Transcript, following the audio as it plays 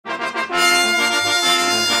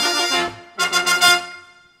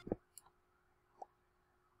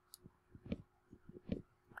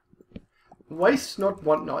waste not,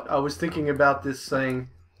 want not. I was thinking about this saying,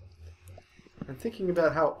 and thinking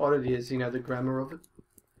about how odd it is, you know, the grammar of it.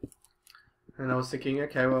 And I was thinking,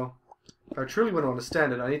 okay, well, if I truly want to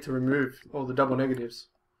understand it, I need to remove all the double negatives.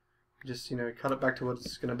 Just, you know, cut it back to what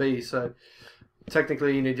it's going to be. So,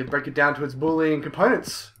 technically, you need to break it down to its Boolean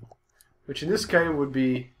components, which in this case would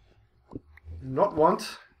be not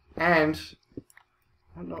want and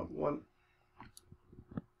not want.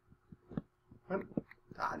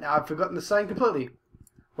 Now I've forgotten the saying completely.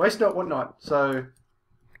 Waste not, want not. So,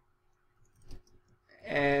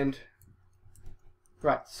 and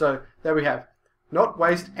right. So there we have not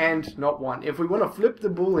waste and not want. If we want to flip the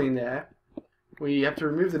Boolean there, we have to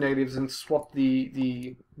remove the negatives and swap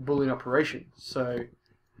the Boolean operation. So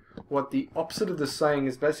what the opposite of the saying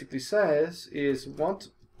is basically says is want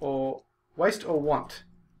or waste or want.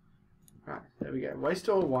 Right, there we go. Waste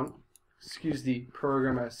or want. Excuse the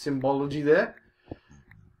programmer symbology there.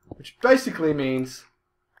 Which basically means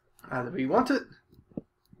either we want it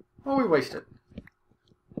or we waste it.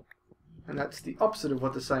 And that's the opposite of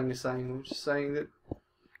what the saying is saying, which is saying that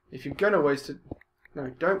if you're going to waste it,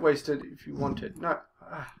 no, don't waste it if you want it. No,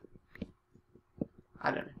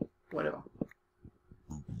 I don't know, whatever.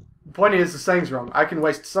 The point is, the saying's wrong. I can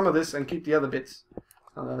waste some of this and keep the other bits.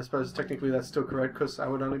 Although I suppose technically that's still correct, because I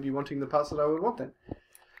would only be wanting the parts that I would want then.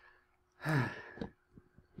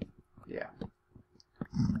 Yeah.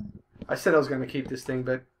 I said I was going to keep this thing,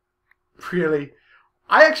 but really,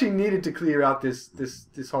 I actually needed to clear out this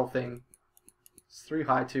whole thing. It's 3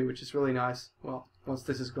 high too, which is really nice. Well, once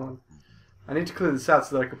this is gone. I need to clear this out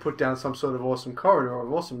so that I could put down some sort of awesome corridor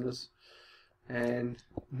of awesomeness. And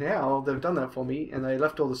now they've done that for me, and they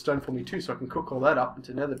left all the stone for me too, so I can cook all that up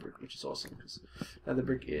into nether brick, which is awesome, because nether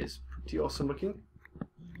brick is pretty awesome looking.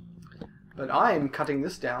 But I am cutting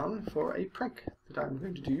this down for a prank that I'm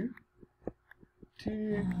going to do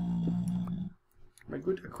to my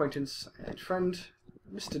good acquaintance and friend,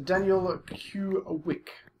 Mr. Daniel Q.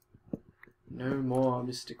 Wick. No more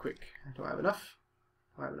Mr. Quick. Do I have enough?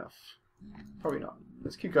 Do I have enough? Probably not.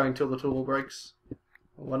 Let's keep going till the tool breaks.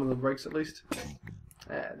 Or one of them breaks at least.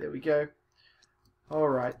 There we go.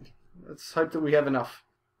 Alright. Let's hope that we have enough.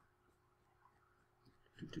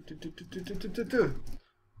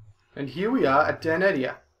 And here we are at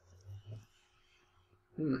Danedia.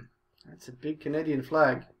 That's a big Canadian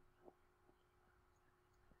flag.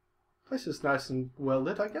 Place is nice and well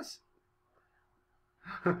lit, I guess.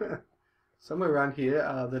 Somewhere around here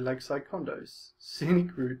are the lakeside condos.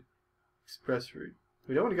 Scenic route. Express route.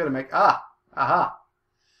 We don't want to go to make... Aha!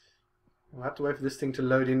 We'll have to wait for this thing to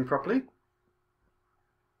load in properly.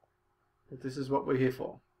 But this is what we're here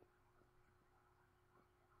for.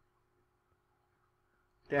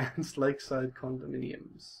 Dan's lakeside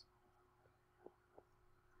condominiums.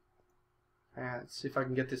 Let's see if I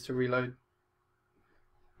can get this to reload.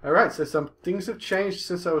 Alright, so some things have changed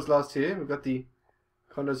since I was last here. We've got the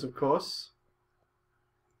condos, of course.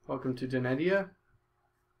 Welcome to Danedia.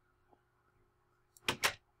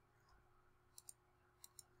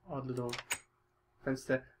 Odd little fence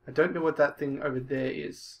there. I don't know what that thing over there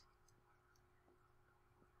is.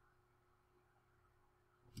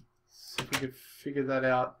 See if we could figure that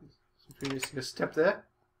out. So if we just take a step there.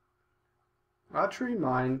 Archery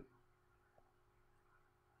mine.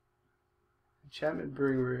 Enchantment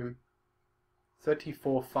brewing room.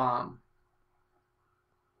 34 farm.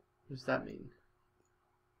 What does that mean?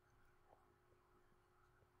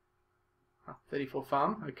 34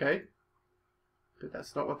 farm, okay. But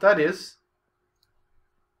that's not what that is.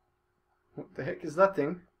 What the heck is that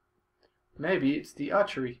thing? Maybe it's the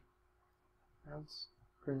archery. Grounds.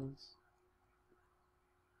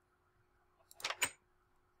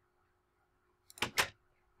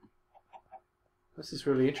 This is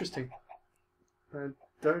really interesting. I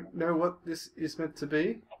don't know what this is meant to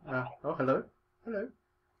be. Oh, hello. Hello.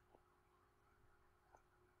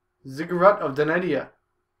 Ziggurat of Danedia.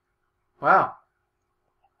 Wow.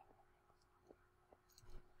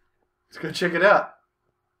 Let's go check it out.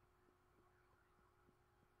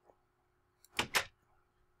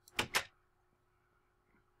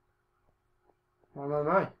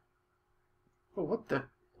 My. Oh, what the?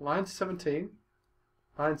 Line 17.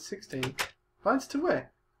 Line 16. Lines to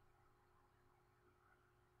where?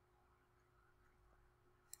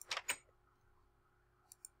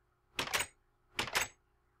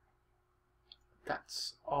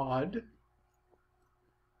 That's odd.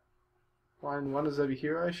 Line 1 is over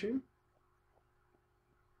here, I assume.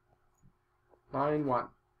 Line 1.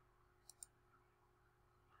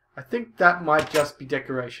 I think that might just be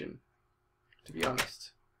decoration, to be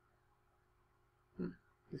honest. You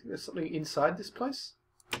think there's something inside this place?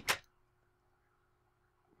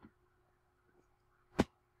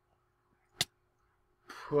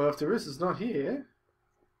 Well, if the rooster's not here...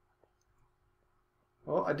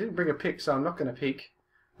 Well, I didn't bring a pick, so I'm not going to peek.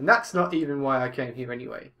 And that's not even why I came here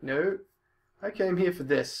anyway. No, I came here for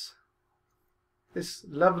this. This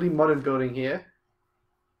lovely modern building here.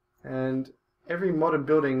 And every modern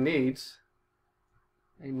building needs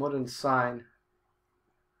a modern sign.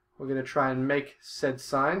 We're going to try and make said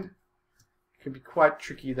sign. It can be quite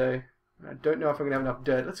tricky though. I don't know if I'm going to have enough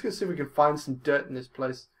dirt. Let's go see if we can find some dirt in this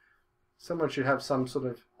place. Someone should have some sort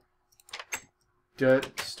of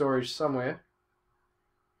dirt storage somewhere.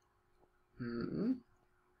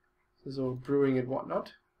 This is all brewing and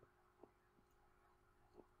whatnot.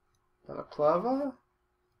 Balaclava.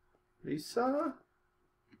 Lisa.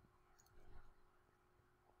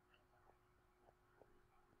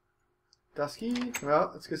 Dusky. Well,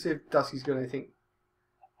 let's go see if Dusky's got anything.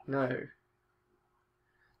 No.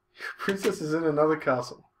 Princess is in another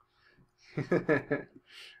castle.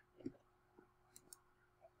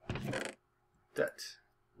 Dirt.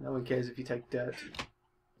 No one cares if you take dirt.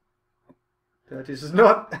 Dirt is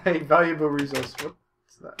not a valuable resource.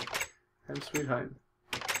 What's that? Home sweet home.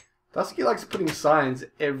 Dusky likes putting signs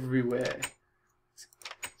everywhere.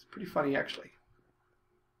 It's pretty funny actually.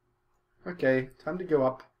 Okay, time to go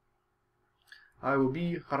up. I will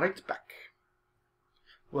be right back.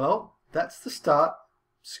 Well, that's the start.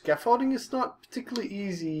 Scaffolding is not particularly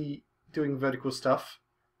easy doing vertical stuff.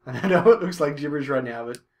 And I know it looks like gibberish right now,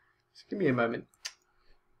 but just give me a moment.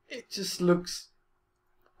 It just looks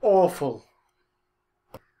awful.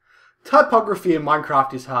 Typography in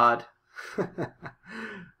Minecraft is hard.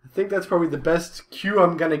 I think that's probably the best Q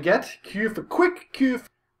I'm gonna get. Q for quick, Q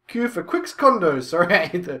for Quick's Condos. Sorry, I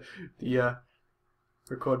hit the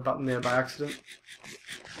record button there by accident.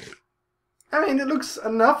 I mean, it looks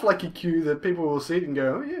enough like a Q that people will see it and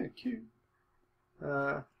go, oh yeah, Q.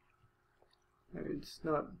 It's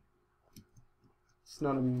not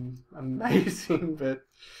amazing, but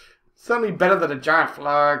certainly better than a giant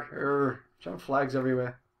flag. Giant flags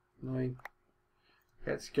everywhere. Annoying.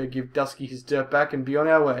 Let's go give Dusky his dirt back and be on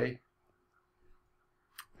our way.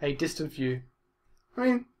 A distant view. I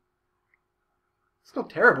mean, it's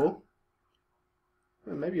not terrible.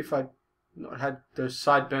 Well, maybe if I'd not had those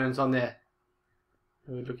sideburns on there,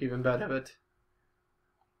 it would look even better, but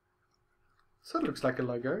sort of looks like a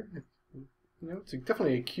logo. You know, it's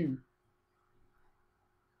definitely a Q.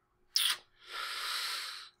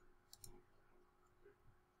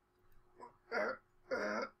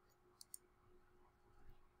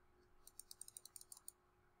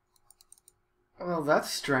 Well, that's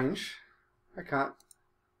strange. I can't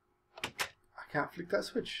flick that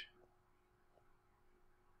switch.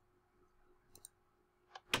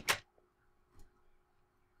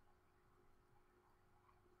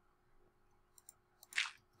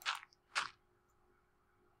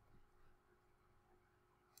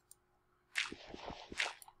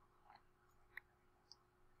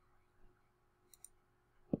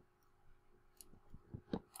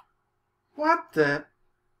 What the?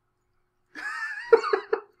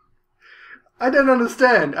 I don't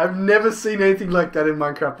understand. I've never seen anything like that in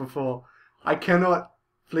Minecraft before. I cannot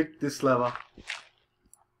flick this lever.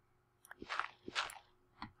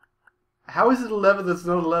 How is it a lever that's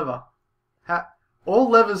not a lever? All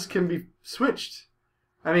levers can be switched.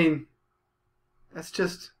 I mean, that's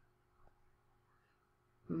just...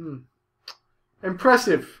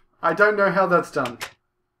 impressive. I don't know how that's done.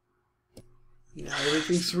 Yeah,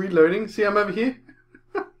 everything's reloading. See, I'm over here.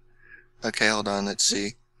 Okay, hold on. Let's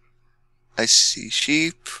see. I see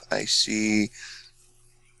sheep. I see...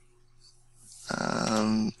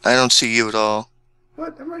 I don't see you at all.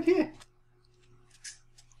 What? I'm right here.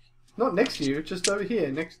 Not next to you, just over here,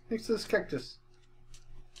 next to this cactus.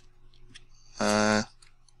 Oh,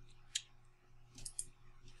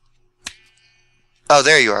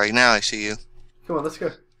 there you are. Now I see you. Come on, let's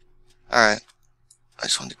go. Alright. I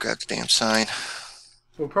just wanted to grab the damn sign.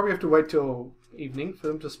 We'll probably have to wait till evening for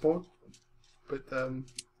them to spawn. But,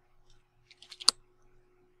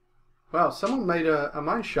 wow, someone made a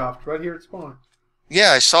mine shaft right here at spawn.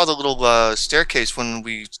 Yeah, I saw the little staircase when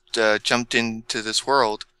we jumped into this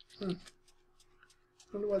world. I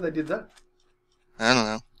wonder why they did that. I don't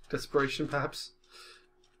know. Desperation, perhaps.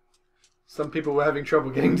 Some people were having trouble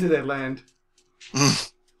getting to their land.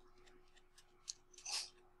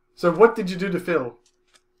 So what did you do to Phil?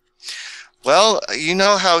 Well, you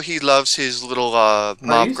know how he loves his little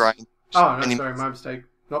mob grind. Oh, no, sorry, my mistake.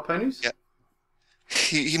 Not ponies? Yeah.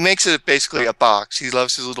 He makes it basically a box. He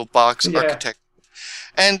loves his little box architecture.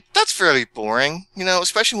 And that's fairly boring, you know,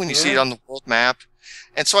 especially when you see it on the world map.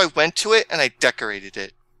 And so I went to it and I decorated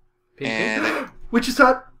it. And Witch's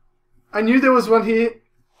hut! I knew there was one here.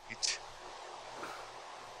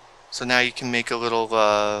 So now you can make a little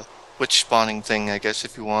witch spawning thing, I guess,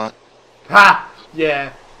 if you want. Ha!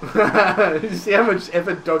 Yeah. You see how much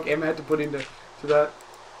effort Dog M had to put into that?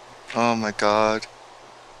 Oh my god.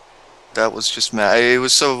 That was just it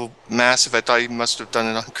was so massive, I thought you must have done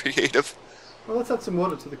it on creative. Well, let's add some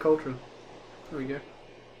water to the cauldron. There we go.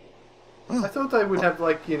 Oh. I thought they would have,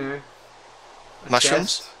 like, you know...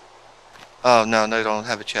 Mushrooms? chest. Oh, no, they don't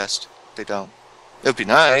have a chest. They don't. It would be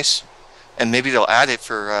nice. And maybe they'll add it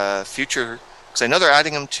for future... Because I know they're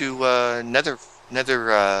adding them to Nether...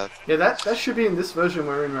 Yeah, that should be in this version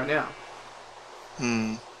we're in right now.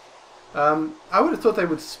 I would have thought they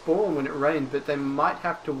would spawn when it rained, but they might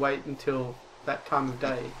have to wait until that time of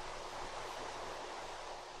day.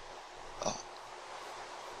 Oh.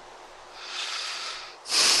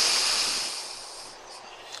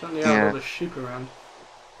 Certainly are a lot of sheep around.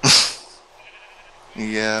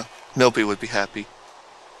 Yeah, Milby would be happy.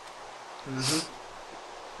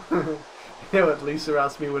 You know what Lisa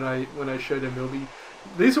asked me when I showed her Milby?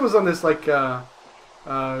 Lisa was on this like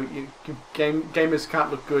gamers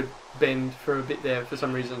can't look good bend for a bit there for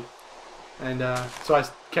some reason, and so I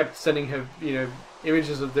kept sending her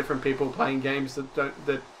images of different people playing games that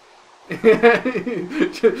that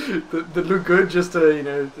look good just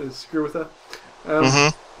to screw with her.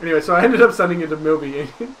 Anyway, so I ended up sending it to Milby,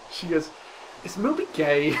 and she goes, "Is Milby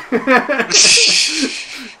gay?"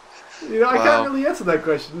 I can't really answer that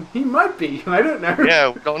question. He might be. I don't know. Yeah,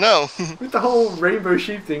 we don't know. With the whole rainbow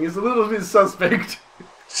sheep thing, is a little bit suspect.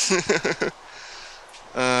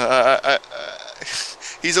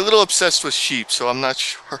 He's a little obsessed with sheep, so I'm not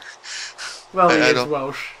sure. Well, he is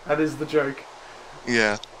Welsh. That is the joke.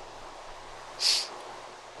 Yeah.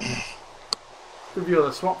 Good view of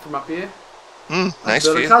the swamp from up here. Nice view. I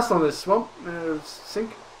built view. a castle on this swamp,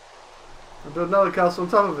 sink. I built another castle on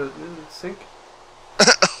top of it, sink.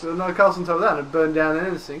 Built another castle on top of that, and it burned down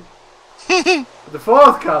and sink. The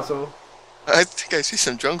fourth castle. I think I see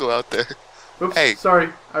some jungle out there. Oops, hey. Sorry.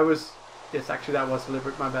 Yes, actually that was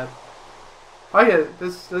deliberate, my bad. Oh yeah,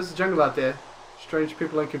 there's a jungle out there. Strange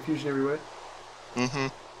people and confusion everywhere.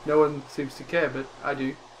 No one seems to care, but I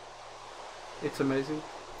do. It's amazing.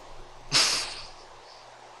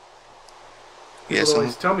 People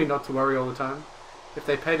always tell me not to worry all the time. If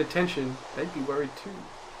they paid attention, they'd be worried too.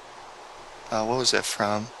 What was that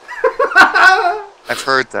from? I've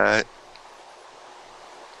heard that.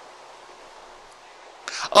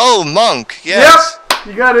 Oh, Monk! Yes! Yep!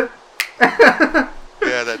 You got it!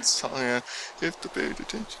 Yeah, that's... Yeah. You have to pay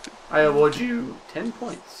attention to... I award you 10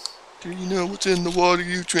 points. Do you know what's in the water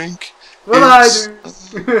you drink? Well, it's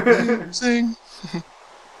I do! Amazing!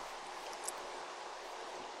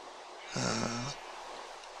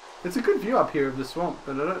 It's a good view up here of the swamp,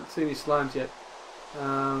 but I don't see any slimes yet.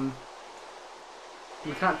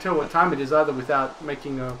 You can't tell what time it is either without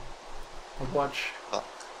making a watch.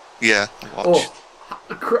 Yeah, a watch.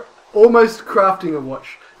 Or almost crafting a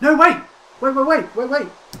watch. No, wait! Wait.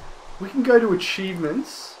 We can go to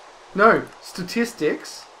achievements. No,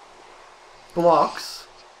 statistics. Blocks.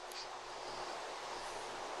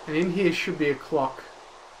 And in here should be a clock.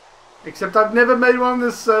 Except I've never made one on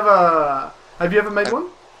this server. Have you ever made one?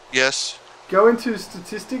 Yes. Go into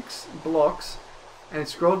statistics, blocks, and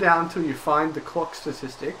scroll down until you find the clock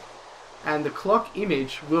statistic, and the clock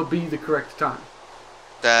image will be the correct time.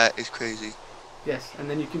 That is crazy. Yes, and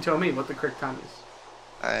then you can tell me what the correct time is.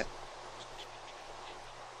 Alright.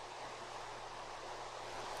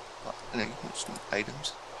 And then some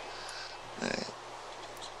items.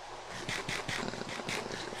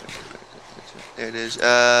 There it is.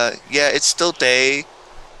 Yeah, it's still day.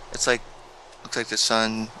 It's like, looks like the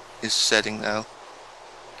sun is setting now.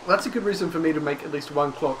 Well, that's a good reason for me to make at least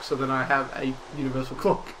one clock, so then I have a universal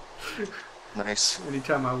clock. Nice.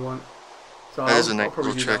 Anytime I want. So That is a nice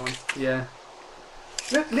probably little do trick. that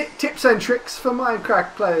one. Yeah. Tips and tricks for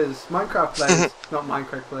Minecraft players. Not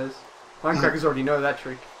Minecraft players. Minecrafters already know that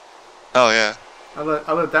trick. Oh yeah. I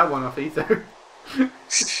learned that one off Etho.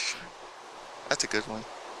 That's a good one.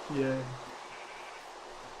 Yeah.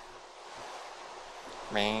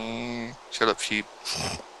 Man, shut up, sheep.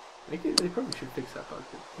 They probably should fix that bug.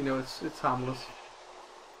 It's harmless.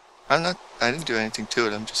 I didn't do anything to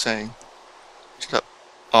it. I'm just saying. Shut up.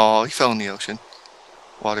 Oh, he fell in the ocean.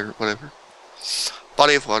 Water, whatever.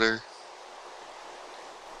 Body of water.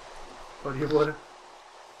 Body of water.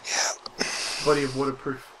 Yeah. Body of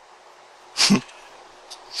waterproof.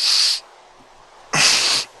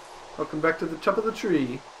 Welcome back to the top of the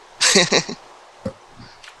tree.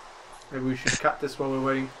 Maybe we should cut this while we're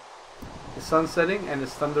waiting. The sun's setting and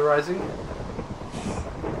it's thunder rising.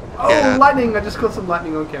 Oh, yeah. Lightning! I just caught some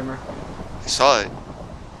lightning on camera. I saw it.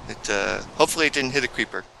 Hopefully it didn't hit a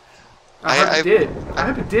creeper. I hope it did. I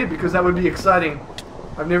hope it did, because that would be exciting.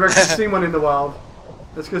 I've never actually seen one in the wild.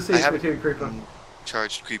 Let's go see if we hear a creeper.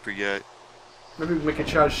 Charged creeper yet. Maybe we can make a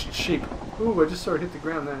charged sheep. Ooh, I just saw it hit the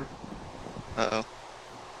ground there. Uh-oh.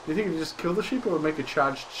 Do you think it would just kill the sheep, or would make a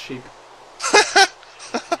charged sheep?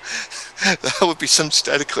 That would be some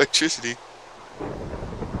static electricity.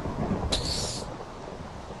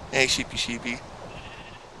 Hey, sheepy sheepy.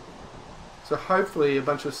 So hopefully a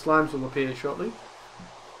bunch of slimes will appear shortly.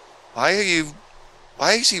 Why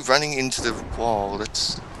is he running into the wall?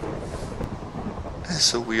 That's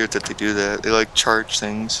so weird that they do that. They like charge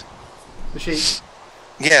things. The sheep.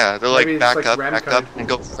 Yeah, they're like back up, code. and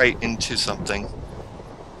go right into something.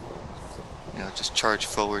 You know, just charge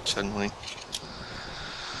forward suddenly.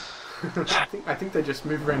 I think they just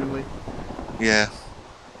move randomly. Yeah.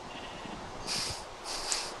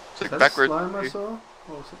 It's like backward. Slime I saw?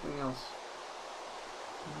 Or something else?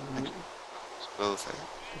 It's both.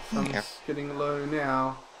 The sun's getting low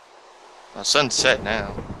now. Well, sun's set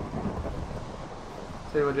now.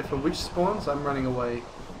 Tell you what, if a witch spawns, I'm running away.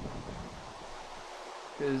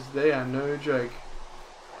 Because they are no joke.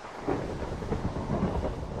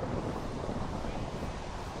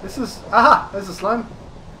 This is... Aha! There's a slime. I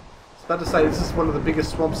was about to say, this is one of the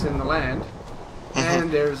biggest swamps in the land.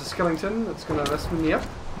 And there is a skeleton that's going to mess me up.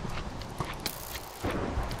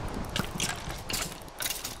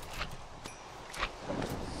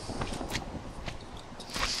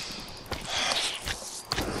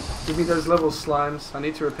 Give me those level slimes. I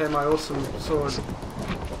need to repair my awesome sword.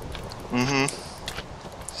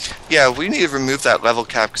 Yeah, we need to remove that level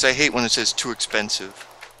cap, because I hate when it says too expensive.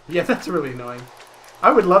 Yeah, that's really annoying.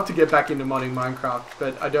 I would love to get back into modding Minecraft,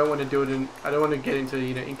 but I don't want to do it in... I don't want to get into,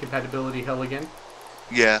 you know, incompatibility hell again.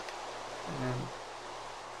 Yeah.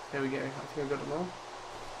 There we go. I think I got them all.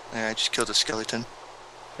 Yeah, I just killed a skeleton.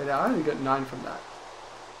 Okay, now I only got 9 from that.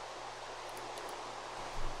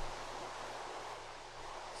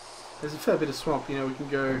 There's a fair bit of swamp, you know, we can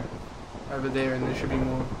go over there and there should be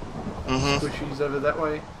more squishies over that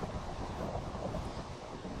way.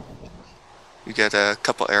 You got a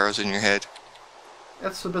couple arrows in your head.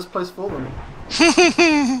 That's the best place for them.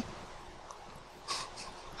 You're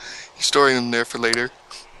storing them there for later.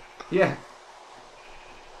 Yeah.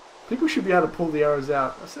 People should be able to pull the arrows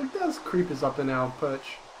out. I said, there's creepers up in our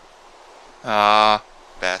perch. Ah,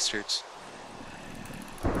 bastards.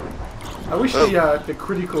 I wish the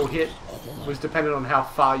critical hit was dependent on how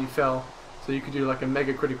far you fell. So you could do like a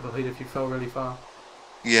mega critical hit if you fell really far.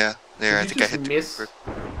 Yeah, there, I think I hit miss?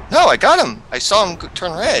 No, I got him! I saw him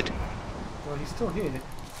turn red. Well, he's still here.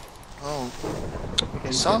 Oh. Okay,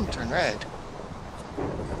 I saw him turn red.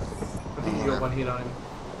 I think you got one hit on him.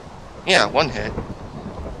 Yeah, one hit.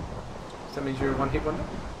 So that means you're a one hit wonder?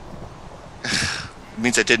 It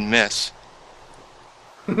means I didn't miss.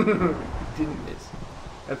 You didn't miss.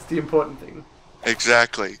 That's the important thing.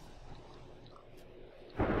 Exactly.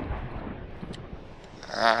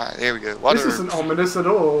 Ah, there we go. Water. This isn't ominous at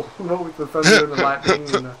all. What with the thunder and the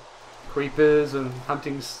lightning and the creepers and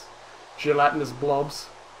hunting gelatinous blobs.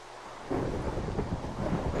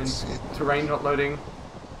 And terrain not loading.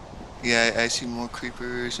 Yeah, I see more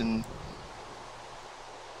creepers and...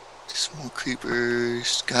 just more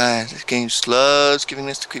creepers. God, this game just loves giving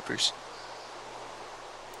us the creepers.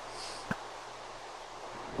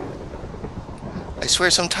 I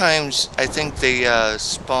swear sometimes I think they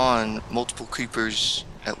spawn multiple creepers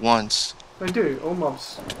at once. They do. All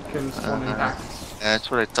mobs can spawn in packs.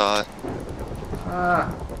 That's what I thought.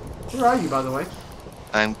 Where are you, by the way?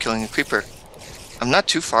 I'm killing a creeper. I'm not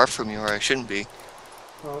too far from you, or I shouldn't be.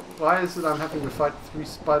 Well, why is it I'm having to fight 3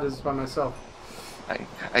 spiders by myself?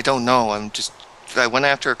 I don't know. I went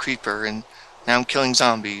after a creeper, and now I'm killing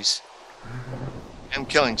zombies. I'm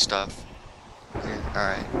killing stuff.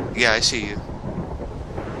 Alright. Yeah, I see you.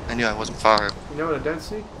 I knew I wasn't far. You know what I don't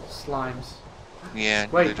see? Slimes. Yeah,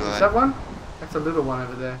 wait, is that one? That's a little one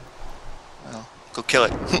over there. Well, go kill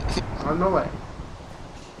it. On my way.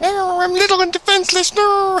 Oh, I'm little and defenseless,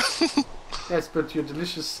 no! Yes, but your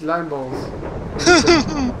delicious slime balls.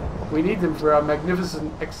 We need them for our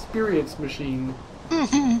magnificent experience machine.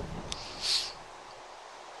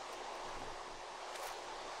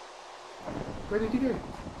 Where did he go?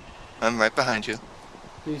 I'm right behind you.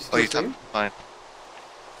 Can you still see him? Fine.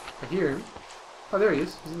 I hear him. Oh, there he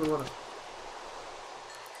is. He's in the water.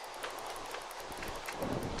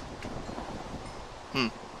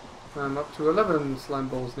 I'm up to 11 slime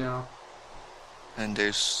balls now. And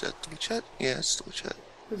there's a witch hut? Yeah, it's the witch hut.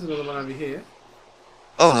 There's another one over here.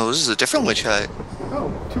 Oh no, this is a different witch hut. Oh,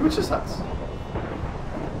 2 witches' huts.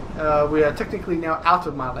 We are technically now out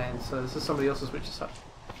of my land, so this is somebody else's witch's hut.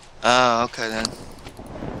 Ah, okay then.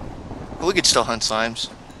 But we could still hunt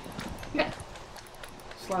slimes. Yeah.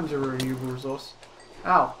 Slimes are a renewable resource.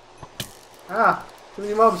 Ow. Ah, too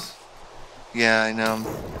many mobs. Yeah, I know. I'm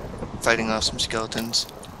fighting off some skeletons.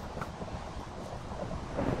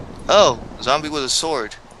 Oh, a zombie with a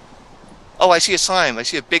sword. Oh, I see a slime. I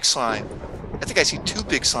see a big slime. I think I see 2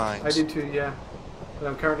 big slimes. I did too, yeah. But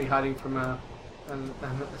I'm currently hiding from a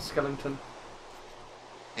skeleton.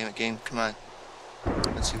 Damn it, game. Come on.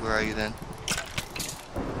 Let's see, where are you then?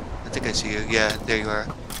 I think I see you. Yeah, there you are.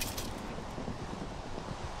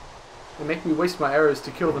 They make me waste my arrows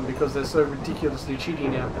to kill them because they're so ridiculously cheaty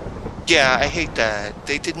now. Yeah, I hate that.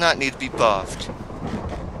 They did not need to be buffed.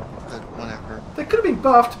 But whatever. They could have been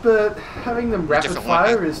buffed, but having them rapid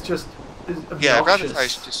fire is just obnoxious. Yeah, rapid fire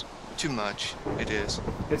is just too much. It is.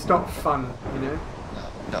 It's not fun, you know?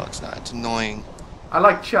 No, it's not. It's annoying. I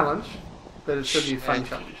like challenge, but it should be a fun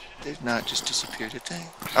challenge. They've not just disappeared, did they?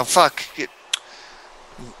 Oh, fuck! You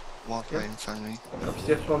walked right in front of me. Drops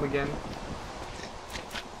death bomb again.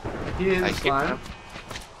 Here's the slime.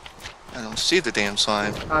 I don't see the damn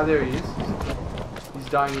slime. Ah, there he is. He's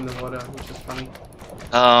dying in the water, which is funny.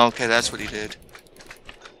 Oh, okay, that's what he did.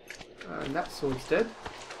 And that sword's dead.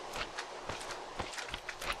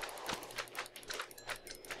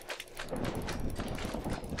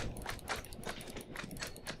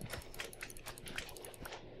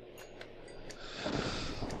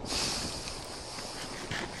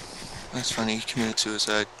 That's funny, he committed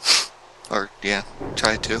suicide. Or, yeah,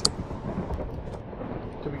 tried to.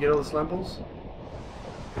 Did we get all the slime balls?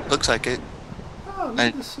 Looks like it. Oh, look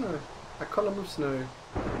at the snow. A column of snow.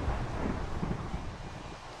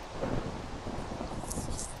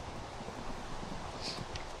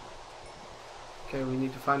 Okay, we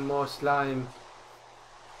need to find more slime.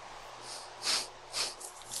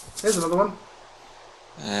 There's another one.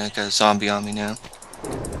 I got a zombie on me now.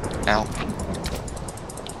 Ow.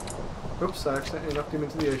 Oops, I accidentally knocked him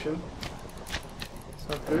into the ocean. It's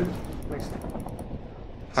not good. Makes it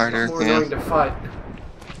Harder, more annoying to fight.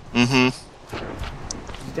 Mm-hmm.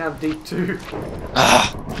 He's down deep too.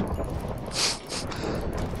 Ah!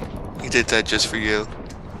 He did that just for you.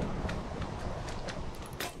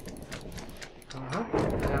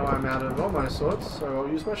 Now I'm out of all my swords, so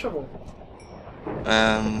I'll use my shovel.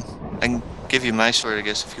 I can give you my sword, I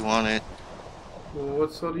guess, if you want it. Well,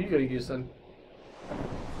 what sword are you going to use then?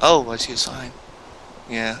 Oh, I see a slime.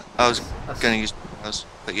 Yeah, I was gonna use those,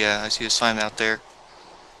 but yeah, I see a slime out there.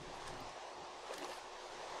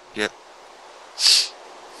 Yep.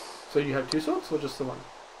 So you have 2 swords or just the one?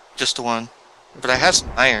 Just the one. But I have some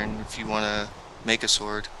iron if you want to make a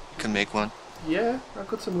sword. You can make one. Yeah, I've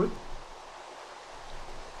got some wood.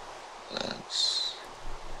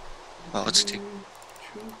 Let's take...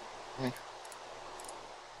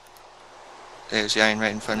 There's the iron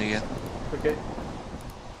right in front of you. Okay.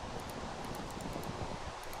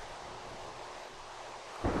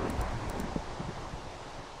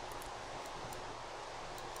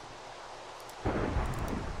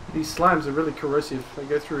 These slimes are really corrosive. They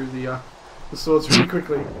go through the swords really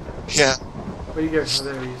quickly. Yeah. Where you go? Oh,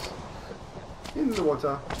 there he is. In the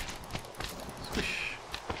water. Squish.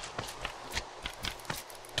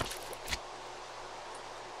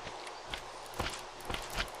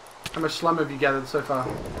 How much slime have you gathered so far?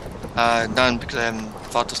 None, because I haven't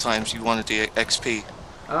fought the slimes. You wanted the XP.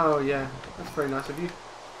 Oh, yeah. That's very nice of you.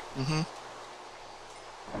 Mm-hmm.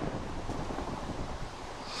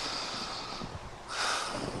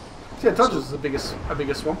 See, I told you this is a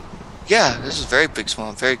bigger swamp. Yeah, this is a very big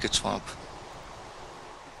swamp. Very good swamp.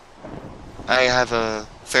 I have a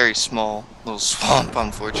very small little swamp,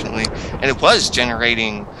 unfortunately. And it was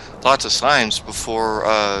generating lots of slimes before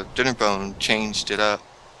Dinnerbone changed it up.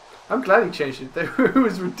 I'm glad he changed it. It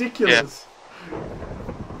was ridiculous. Yeah.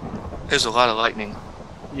 There's a lot of lightning.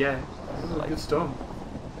 Yeah, this is a good storm.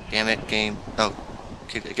 Damn it, game. Oh,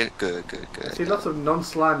 get it. Good. I see lots of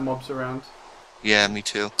non-slime mobs around. Yeah, me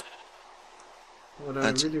too. What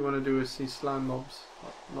I really want to do is see slime mobs.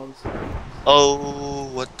 Non-slime. Oh,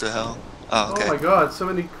 what the hell? Oh, okay. Oh my god, so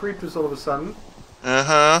many creepers all of a sudden.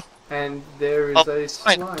 Uh-huh. And there is a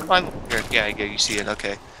slime. Here, yeah, you see it,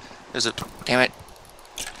 okay. There's a... Damn it.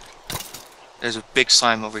 There's a big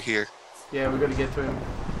slime over here. Yeah, we got to get to him.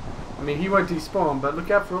 I mean, he won't despawn, but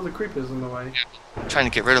look out for all the creepers in the way. I'm trying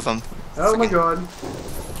to get rid of them. Oh my god.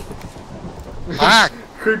 Ah!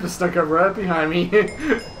 Creeper stuck up right behind me.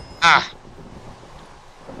 Ah!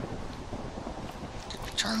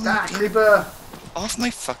 Charlie, Ah, creeper! Off my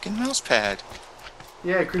fucking mouse pad.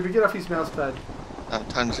 Yeah, creeper, get off his mouse pad. Oh,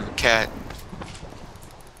 tons of a cat.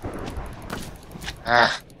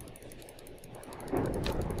 Ah!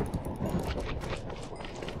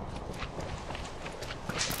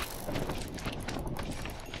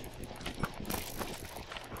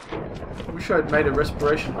 Wish I'd made a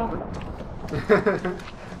respiration helmet.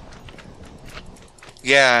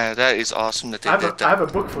 Yeah, that is awesome that they did that. I have a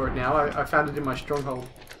book for it now. I found it in my stronghold.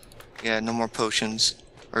 Yeah, no more potions.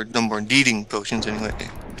 Or no more needing potions anyway.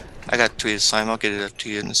 I got 3 of slime. I'll get it up to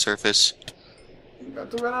you in the surface. I'm about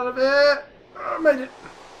to run out of air. Oh, I made it.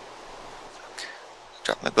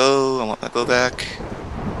 Drop my bow. I want my bow back.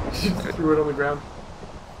 You threw it on the ground.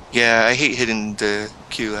 Yeah, I hate hitting the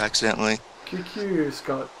Q accidentally. QQ,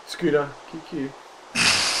 Scott. Scooter. QQ.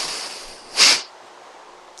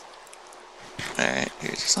 Alright,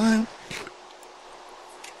 here's the slime.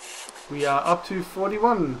 We are up to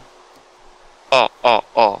 41. Oh.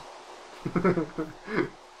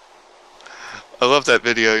 I love that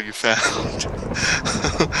video you found. Which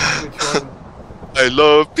one? I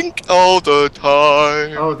love pink all the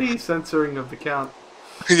time. Oh, the censoring of the count.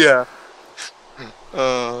 Yeah.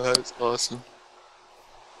 Oh, that's awesome.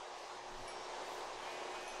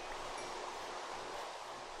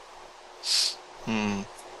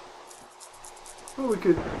 Well, we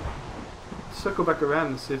could circle back around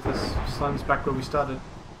and see if this slime's back where we started.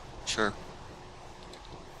 Sure.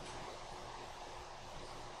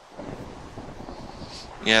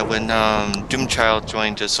 Yeah, when Doomchild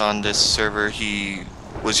joined us on this server, he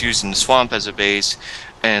was using the swamp as a base,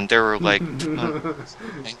 and there were like,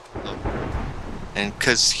 and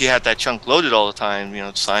because he had that chunk loaded all the time, you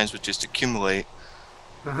know, slimes would just accumulate.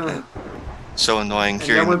 So annoying. And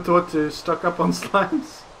no one thought to stock up on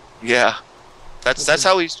slimes. Yeah, that's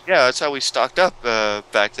how we stocked up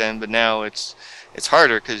back then. But now it's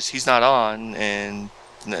harder because he's not on, and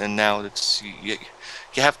now it's you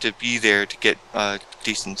have to be there to get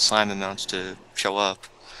decent slime amounts to show up.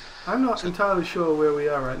 I'm not entirely sure where we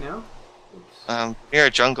are right now. Oops. Near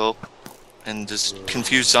a jungle, and this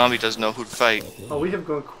confused zombie doesn't know who to fight. Oh, we have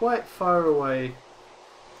gone quite far away.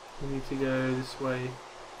 We need to go this way.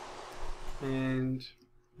 And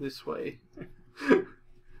this way.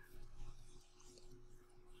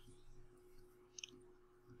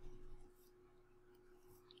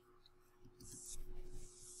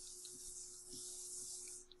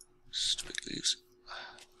 Stupid leaves.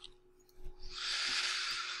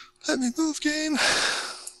 Let me move, game.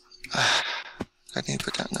 I need to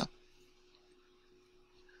put that now.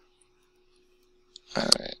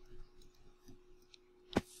 Alright.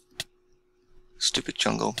 Stupid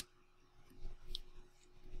jungle.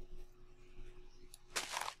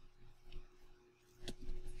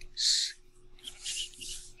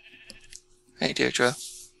 Hey, Deirdre.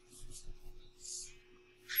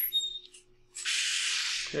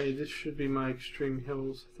 Okay, this should be my extreme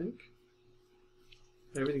hills, I think.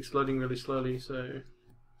 Everything's loading really slowly, so...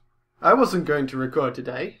 I wasn't going to record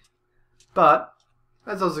today, but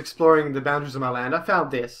as I was exploring the boundaries of my land, I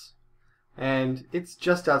found this. And it's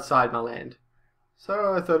just outside my land.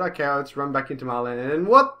 So I thought, okay, let's run back into my land. And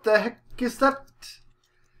what the heck is that?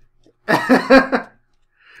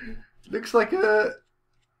 Looks like a...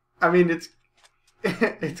 I mean, it's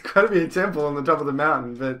got to be a temple on the top of the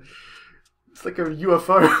mountain, but it's like a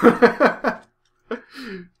UFO.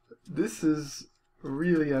 This is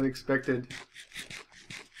really unexpected.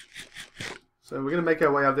 So we're going to make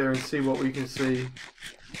our way up there and see what we can see.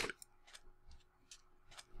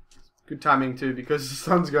 Good timing too, because the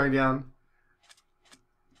sun's going down.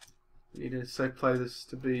 We need a safe place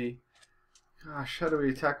to be. Gosh, how do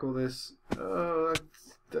we tackle this? Oh,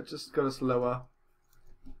 that just got us lower.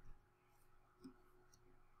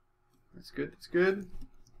 That's good, that's good.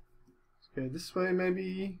 Let's go this way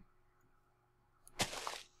maybe.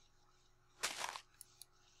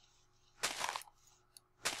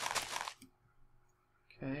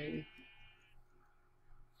 Okay.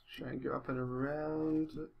 Let's try and go up and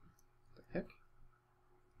around. What the heck?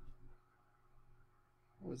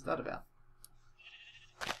 What was that about?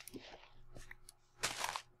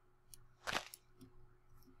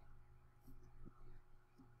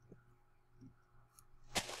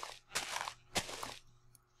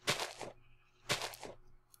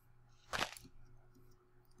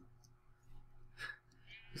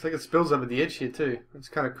 Looks like it spills over the edge here too. That's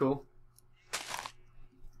kind of cool.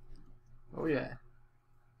 Oh yeah.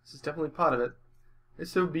 This is definitely part of it.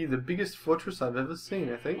 This will be the biggest fortress I've ever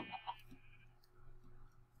seen, I think.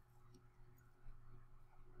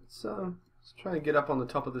 So, let's try and get up on the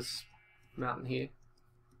top of this mountain here.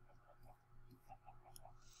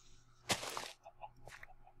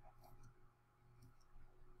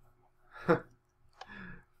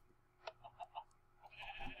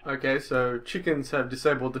 Okay, so chickens have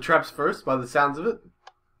disabled the traps first by the sounds of it.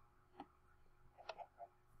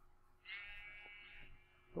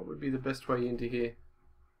 What would be the best way into here?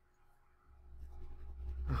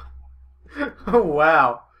 Oh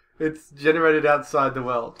wow, It's generated outside the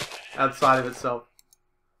world. Outside of itself.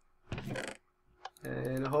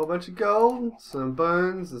 And a whole bunch of gold, some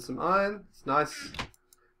bones, and some iron. It's nice.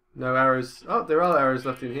 No arrows. Oh, there are arrows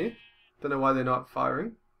left in here. Don't know why they're not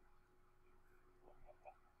firing.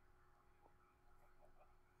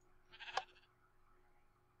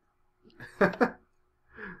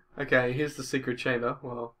 Okay, here's the secret chamber.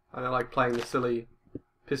 Well, I don't like playing the silly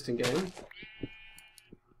piston game.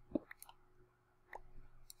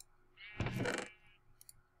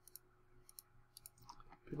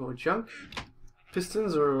 Bit more junk.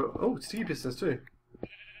 Pistons are... oh, sticky pistons too.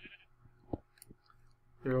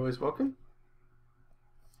 You're always welcome.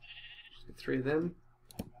 Just get 3 of them.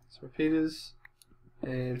 Some repeaters.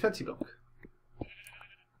 And fancy block.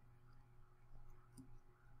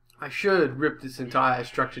 I should rip this entire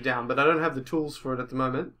structure down, but I don't have the tools for it at the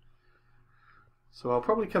moment. So I'll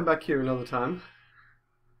probably come back here another time.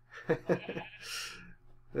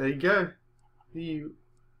 There you go. The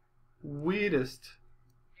weirdest.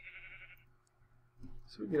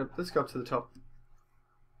 So we can let's go up to the top.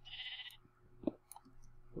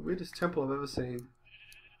 The weirdest temple I've ever seen.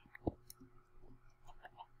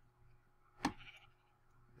 I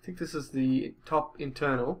think this is the top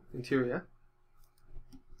interior.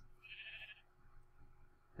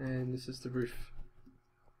 And this is the roof.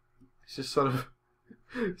 It's just sort of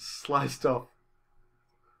sliced off.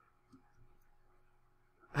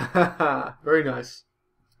 Very nice.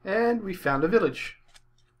 And we found a village.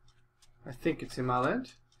 I think it's in my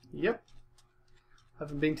land. Yep.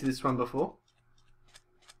 Haven't been to this one before.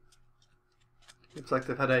 Looks like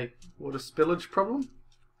they've had a water spillage problem.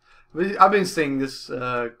 I've been seeing this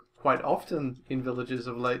quite often in villages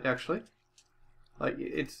of late, actually. Like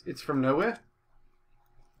it's from nowhere.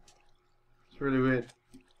 It's really weird.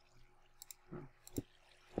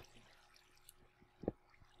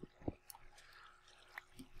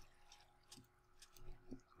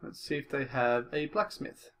 Let's see if they have a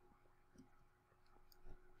blacksmith.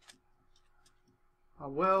 A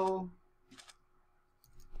well,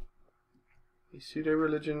 a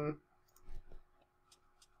pseudo-religion.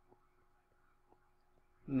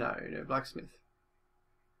 No blacksmith.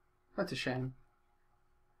 That's a shame.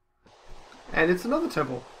 And it's another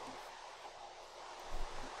temple.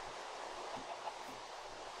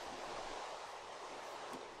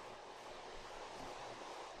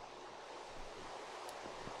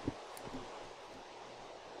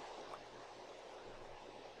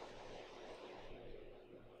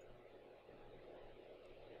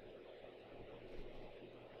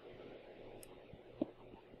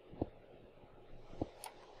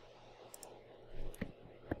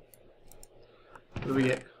 What do we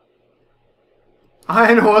get?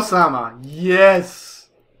 Iron horse armor. Yes.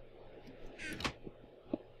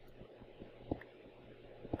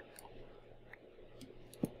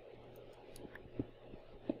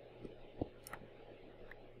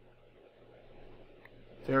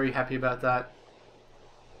 Very happy about that.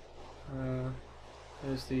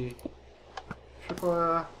 There's the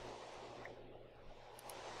tripwire.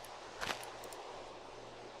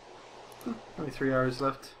 Only 3 hours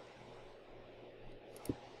left.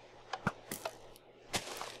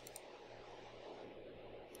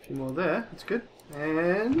 A few more there, that's good.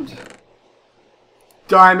 And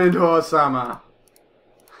diamond horse armor.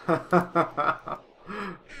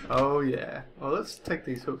 Oh yeah. Well, let's take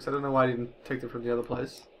these hooks. I don't know why I didn't take them from the other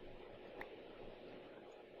place.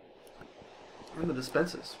 And the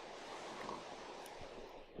dispensers.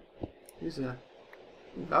 These are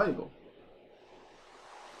valuable.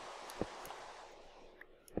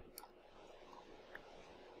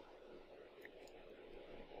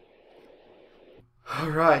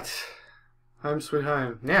 Alright. Home sweet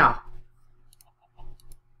home. Now.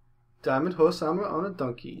 Diamond horse armor on a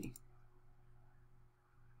donkey.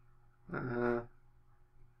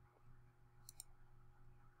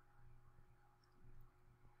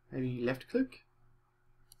 Maybe left click?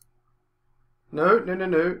 No.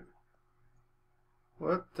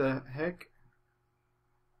 What the heck?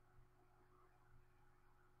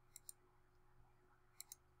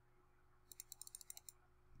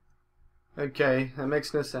 Okay, that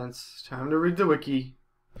makes no sense. Time to read the wiki.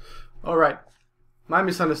 Alright. My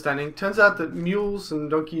misunderstanding. Turns out that mules and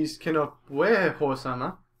donkeys cannot wear horse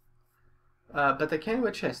armor. But they can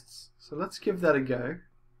wear chests. So let's give that a go.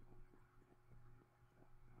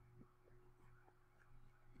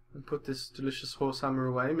 And put this delicious horse armor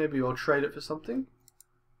away. Maybe I'll trade it for something.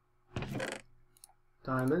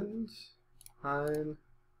 Diamond. Iron.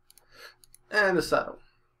 And a saddle.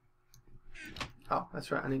 Oh,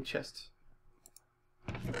 that's right. I need chest.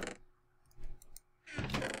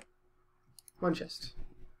 1 chest.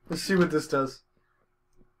 Let's see what this does.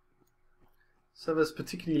 Server's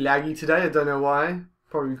particularly laggy today. I don't know why.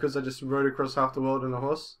 Probably because I just rode across half the world on a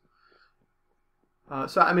horse.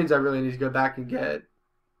 So that means I really need to go back and get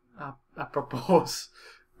a proper horse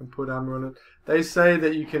and put armor on it. They say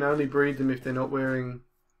that you can only breed them if they're not wearing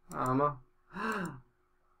armor.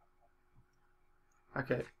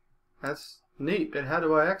 Okay, that's neat, but how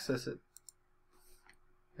do I access it?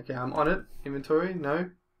 Okay, I'm on it. Inventory, no.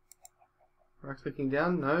 Right clicking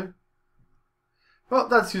down, no. Well,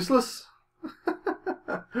 that's useless.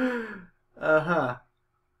 Uh-huh.